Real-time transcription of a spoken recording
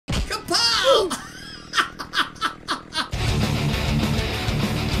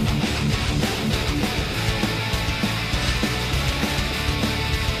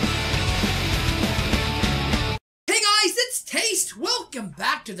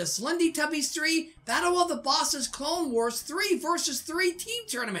back to the Slendytubbies 3 Battle of the Bosses Clone Wars 3 versus 3 team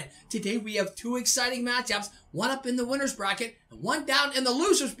tournament. Today we have two exciting matchups, one up in the winner's bracket and one down in the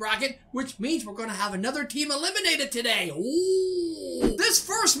loser's bracket, which means we're going to have another team eliminated today. Ooh. This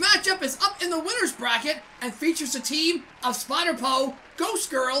first matchup is up in the winner's bracket and features a team of Spider-Po,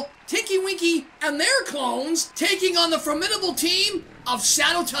 Ghost Girl, Tinky Winky, and their clones taking on the formidable team of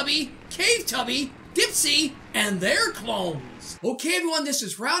Shadow Tubby, Cave Tubby, Dipsy, and their clones. Okay, everyone, this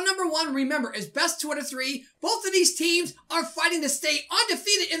is round number 1. Remember, it's best 2 out of 3. Both of these teams are fighting to stay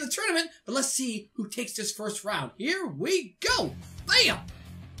undefeated in the tournament, but let's see who takes this first round. Here we go. Bam!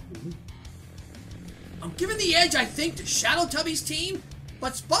 I'm giving the edge, I think, to Shadow Tubby's team,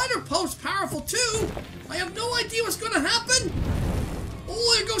 but Spider-Po's powerful too. I have no idea what's going to happen.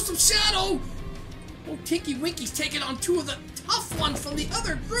 Oh, there goes some Shadow. Oh, Tinky Winky's taking on two of the tough ones from the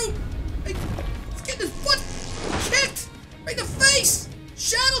other group. Hey, he's getting his butt kicked right in the face.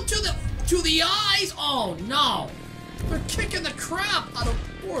 Shadow to the eyes. Oh no, they're kicking the crap out of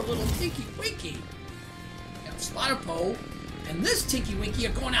poor little Tinky Winky. Yeah, Spider-Po and this Tinky Winky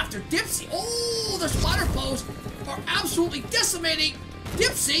are going after Dipsy. Oh, the Spider-Po's are absolutely decimating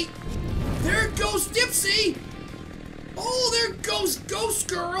Dipsy. There goes Dipsy. Oh, there goes Ghost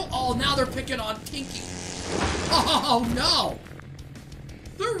Girl. Oh, now they're picking on Tinky. Oh no.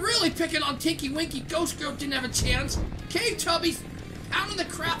 They're really picking on Tinky Winky. Ghost Girl didn't have a chance. Cave Tubby's pounding the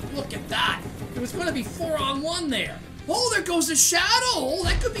crap. Look at that. It was going to be 4-on-1 there. Oh, there goes the Shadow. Oh,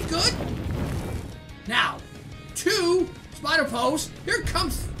 that could be good. Now, two Spider-Po's. Here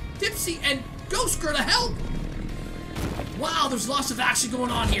comes Dipsy and Ghost Girl to help. Wow, there's lots of action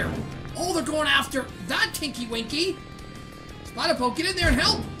going on here. Oh, they're going after that Tinky Winky. Spider-Po, get in there and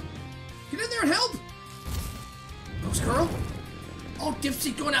help. Get in there and help. Ghost Girl. Oh,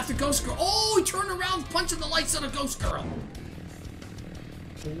 Dipsy going after Ghost Girl. Oh, he turned around, punching the lights out of Ghost Girl.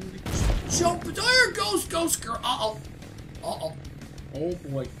 Jump. There goes Ghost Girl. Uh-oh. Uh-oh. Oh,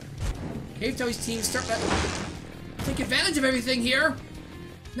 boy. Cave Tubby's team start to take advantage of everything here.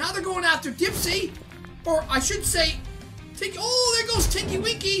 Now they're going after Dipsy. Or I should say, oh, there goes Tinky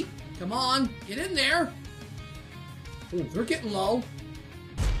Winky. Come on, get in there. Oh, they're getting low.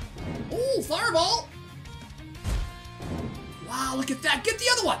 Oh, fireball. Wow, look at that. Get the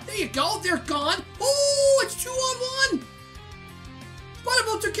other one. There you go. They're gone. Oh, it's 2-on-1.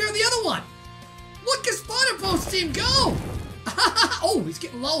 Spider-Po took care of the other one. Look at Spider-Po's team go. Oh, he's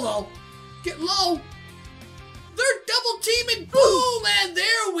getting low, though. Getting low. They're double teaming. Boom, and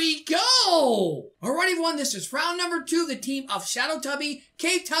there we go. Alright, everyone, this is round number 2. The team of Shadow Tubby,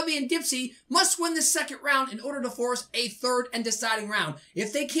 Cave Tubby, and Dipsy must win the second round in order to force a third and deciding round.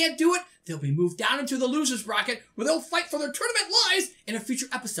 If they can't do it, they'll be moved down into the loser's bracket where they'll fight for their tournament lives in a future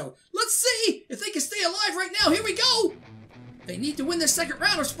episode. Let's see if they can stay alive right now. Here we go. They need to win the second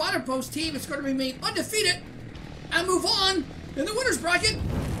round or Spider-Po's team is going to remain undefeated and move on in the winner's bracket.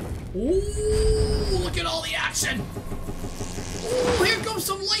 Ooh, look at all the action. Ooh, here comes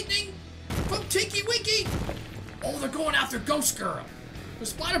some lightning from Tinky Winky. Oh, they're going after Ghost Girl. The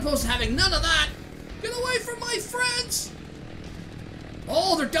Spider-Po's having none of that. Get away from my friends.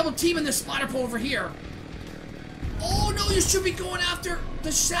 Oh, they're double teaming this Spider-Po over here. Oh, no, you should be going after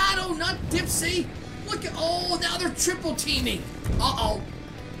the Shadow, not Dipsy. Look at, oh, now they're triple teaming. Uh-oh.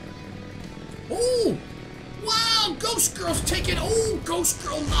 Oh. Wow, Ghost Girl's taking... Oh, Ghost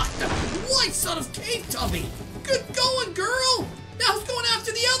Girl knocked the lights out of Cave Tubby. Good going, girl. Now who's going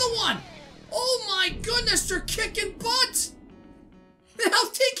after the other one? Oh, my goodness, they're kicking butt. Now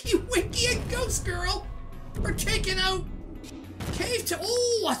Tinky Winky and Ghost Girl are taking out Cave Tubby.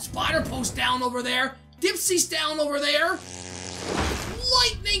 Oh, a Spider-Po's down over there. Dipsy's down over there.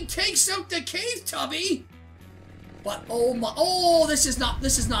 Lightning takes out the Cave Tubby. But, oh, my... Oh, this is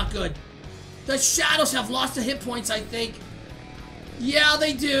not good. The Shadows have lost the hit points, I think. Yeah,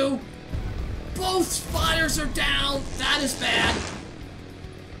 they do. Both spiders are down. That is bad.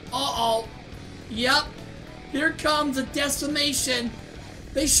 Uh-oh. Yep. Here comes the decimation.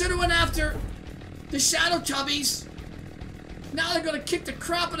 They should have went after the Shadow Tubbies. Now they're going to kick the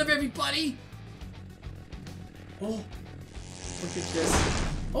crap out of everybody. Oh, look at this.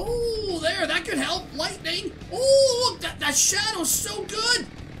 Oh, there. That could help. Lightning. Oh, look. That Shadow's so good.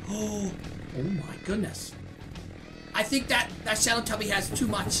 Oh. Oh my goodness. I think that Shadow Tubby has too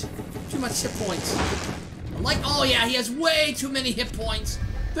much hit points. Oh yeah, he has way too many hit points.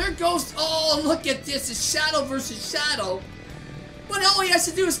 There goes, oh, look at this. It's Shadow versus Shadow. But all he has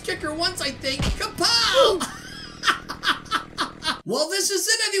to do is kick her once, I think. Kapow! Well, this is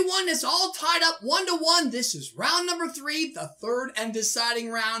it, everyone. It's all tied up 1-1. This is round number 3, the third and deciding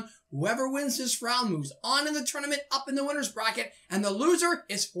round. Whoever wins this round moves on in the tournament up in the winner's bracket, and the loser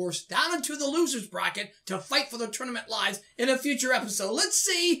is forced down into the loser's bracket to fight for the tournament lives in a future episode. Let's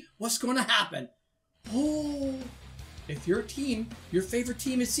see what's going to happen. Oh, if your team, your favorite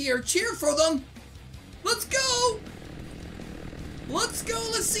team is here, cheer for them. Let's go. Let's go.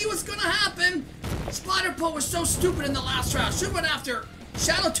 Let's see what's going to happen. Spider-Po was so stupid in the last round. Should have went after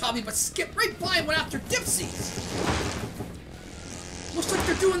Slendytubby, but skipped right by and went after Dipsy. Looks like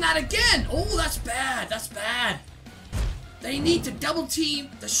they're doing that again. Oh, that's bad. That's bad. They need to double team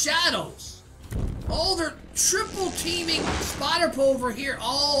the shadows. Oh, they're triple teaming Spider-Po over here.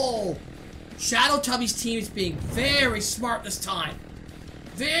 Oh, Slendytubby's team is being very smart this time.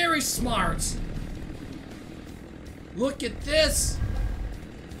 Very smart. Look at this.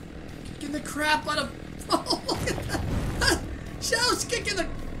 Kicking the crap out of... Oh, look at that. Shadow's kicking the...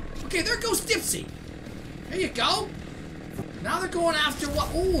 Okay, there goes Dipsy. There you go. Now they're going after what?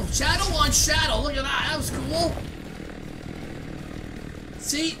 Oh, Shadow on Shadow. Look at that. That was cool.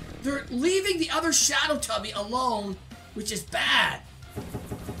 See, they're leaving the other Slendytubby alone, which is bad.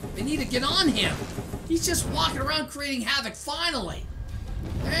 They need to get on him. He's just walking around creating havoc, finally.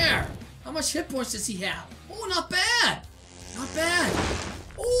 There. How much hit points does he have? Oh, not bad. Not bad.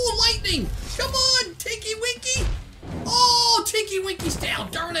 Oh, lightning. Come on, Tinky Winky. Oh, Tinky Winky's down.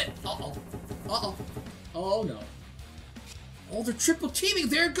 Darn it. Uh-oh. Uh-oh. Oh, no. Oh, they're triple teaming.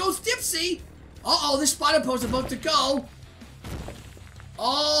 There goes Dipsy. Uh-oh, this Spider-Po's about to go.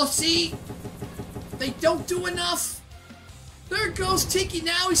 Oh, see? They don't do enough. There goes Tinky.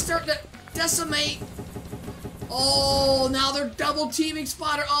 Now he's starting to decimate. Oh, now they're double teaming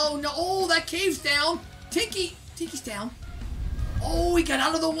Spider. Oh, no. Oh, that cave's down. Tinky's down. Oh, he got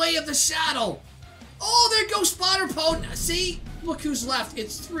out of the way of the shadow. Oh, there goes Spider-Po. See? Look who's left.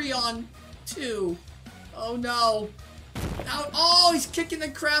 It's 3 on 2. Oh, no. Now, oh, he's kicking the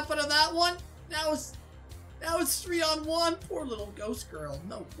crap out of that one. Now it's 3 on 1. Poor little ghost girl.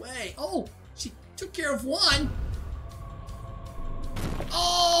 No way. Oh, she took care of one.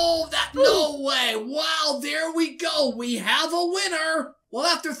 Oh, no way. Wow, there we go. We have a winner. Well,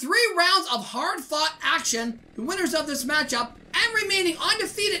 after 3 rounds of hard-fought action, the winners of this matchup and remaining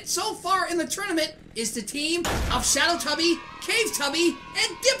undefeated so far in the tournament is the team of Slendytubby, Cavetubby,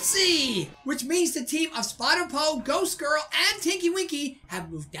 and Dipsy, which means the team of Spider-Po, Ghost Girl, and Tinky Winky have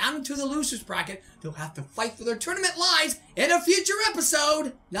moved down into the losers bracket. They'll have to fight for their tournament lives in a future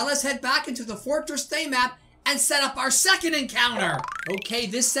episode. Now let's head back into the Fortress Stay map and set up our second encounter. Okay,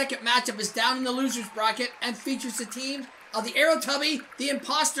 this second matchup is down in the losers bracket and features the team of the Aerotubby, the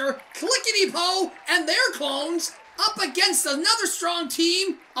Imposter, Clickety-Po, and their clones up against another strong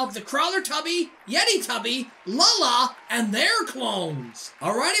team of the Crawler-Tubby, Yeti-Tubby, Lala, and their clones.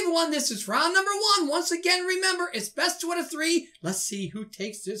 Alright everyone, this is round number 1. Once again, remember, it's best 2 out of 3. Let's see who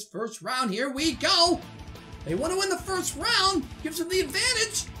takes this first round. Here we go. They want to win the first round. Gives them the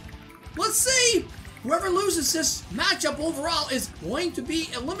advantage. Let's see. Whoever loses this matchup overall is going to be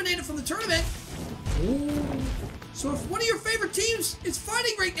eliminated from the tournament. Ooh. So if one of your favorite teams is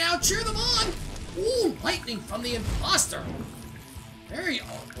fighting right now, cheer them on. Ooh, lightning from the Imposter. There you go.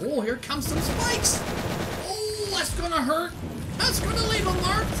 Oh, here comes some spikes. Oh, that's gonna hurt. That's gonna leave a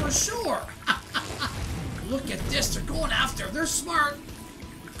mark for sure. Look at this. They're going after. They're smart.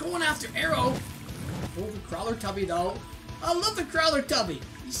 Going after Arrow. Oh, the Crawler-Tubby though. I love the Crawler-Tubby.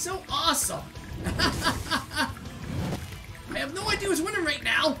 He's so awesome. I have no idea who's winning right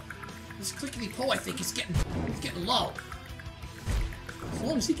now. This Clickety-Po, I think, is getting low. As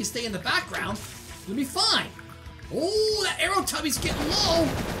long as he can stay in the background, he'll be fine. Oh, that Aerotubby's getting low.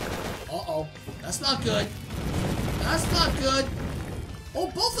 Uh-oh. That's not good. That's not good. Oh,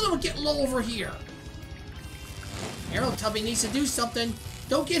 both of them are getting low over here. Aerotubby needs to do something.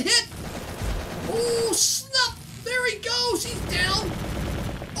 Don't get hit. Oh, snap. There he goes. He's down.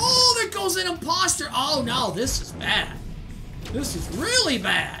 Oh, there goes an Imposter. Oh, no. This is bad. This is really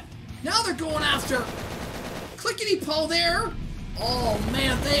bad. Now they're going after Clickety-Po there. Oh,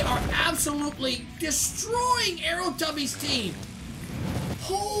 man, they are absolutely destroying Aerotubby's team.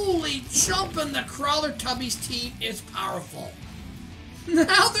 Holy jumping, the Crawler-Tubby's team is powerful.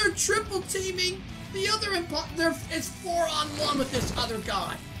 Now they're triple teaming the other it's 4 on 1 with this other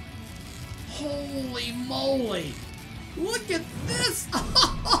guy. Holy moly. Look at this.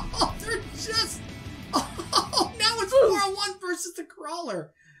 Oh, they're just... Oh, now it's 4 on 1 versus the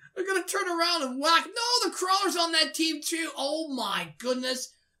Crawler. They're going to turn around and whack. No, the Crawler's on that team too. Oh my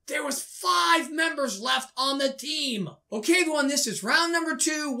goodness. There was 5 members left on the team. Okay, everyone, this is round number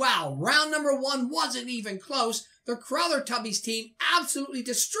 2. Wow, round number 1 wasn't even close. The Crawlertubbies team absolutely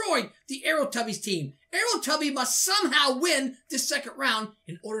destroyed the Aerotubbies team. Aerotubby must somehow win this second round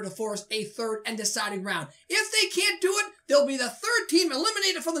in order to force a third and deciding round. If they can't do it, they'll be the third team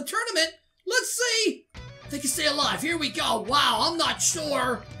eliminated from the tournament. Let's see if they can stay alive. Here we go. Wow, I'm not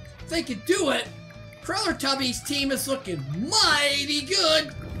sure if they can do it. Crawlertubbies team is looking mighty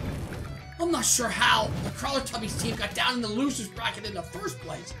good. I'm not sure how the Crawlertubbies team got down in the losers bracket in the first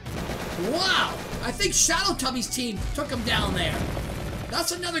place. Wow, I think Shadowtubbies team took them down there.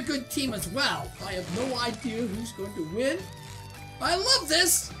 That's another good team as well. I have no idea who's going to win. I love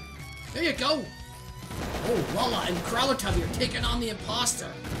this. There you go. Oh, Lala and Crawlertubby are taking on the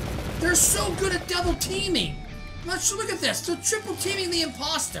imposter. They're so good at double teaming. Not sure, look at this. They're triple teaming the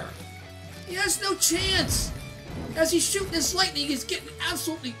imposter. He has no chance. As he's shooting his lightning, he's getting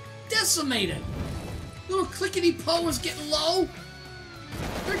absolutely decimated. Little Clickety-Po is getting low.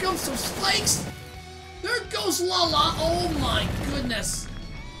 There comes some spikes. There goes Lala. Oh my goodness.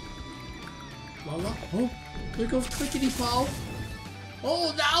 Lala. Oh, there goes Clickety-Po.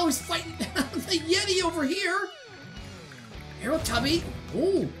 Oh, now he's fighting the Yeti over here. Aerotubby.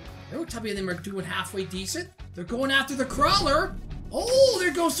 Oh, Aerotubby and them are doing halfway decent. They're going after the Crawler. Oh,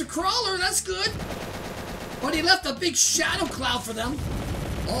 there goes the Crawler. That's good. But he left a big shadow cloud for them.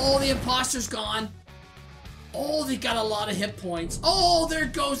 Oh, the imposter's gone. Oh, they got a lot of hit points. Oh, there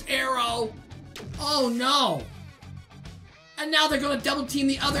goes Arrow. Oh, no. And now they're going to double team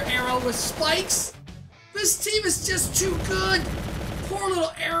the other Arrow with spikes. This team is just too good. Poor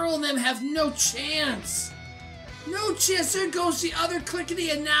little Arrow and them have no chance. No chance. There goes the other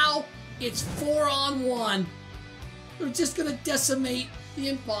Clickety, and now it's 4-on-1. They're just going to decimate the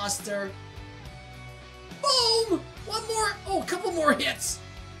imposter. Boom! One more. Oh, a couple more hits.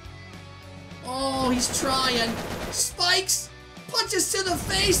 Oh, he's trying. Spikes, punches to the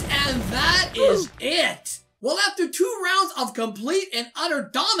face, and that is it. Well, after 2 rounds of complete and utter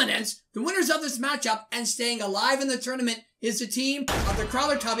dominance, the winners of this matchup and staying alive in the tournament is the team of the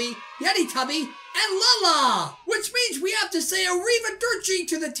Crawlertubby, Yeti-Tubby, and Lala, which means we have to say arrivederci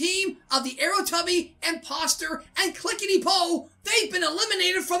to the team of the Aerotubby, Imposter, and Clickety-Po. They've been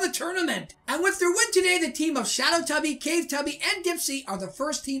eliminated from the tournament. And with their win today, the team of Shadowtubby, Cavetubby, and Dipsy are the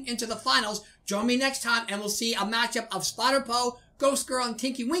first team into the finals. Join me next time and we'll see a matchup of Spider-Po, Ghost Girl, and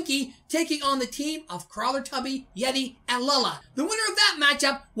Tinky Winky taking on the team of Crawlertubby, Yeti, and Lala. The winner of that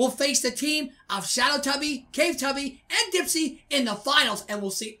matchup will face the team of Shadowtubby, Cavetubby, and Dipsy in the finals, and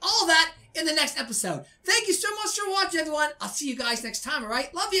we'll see all that in the next episode. Thank you so much for watching, everyone. I'll see you guys next time,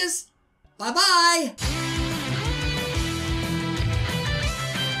 alright? Love yous. Bye-bye.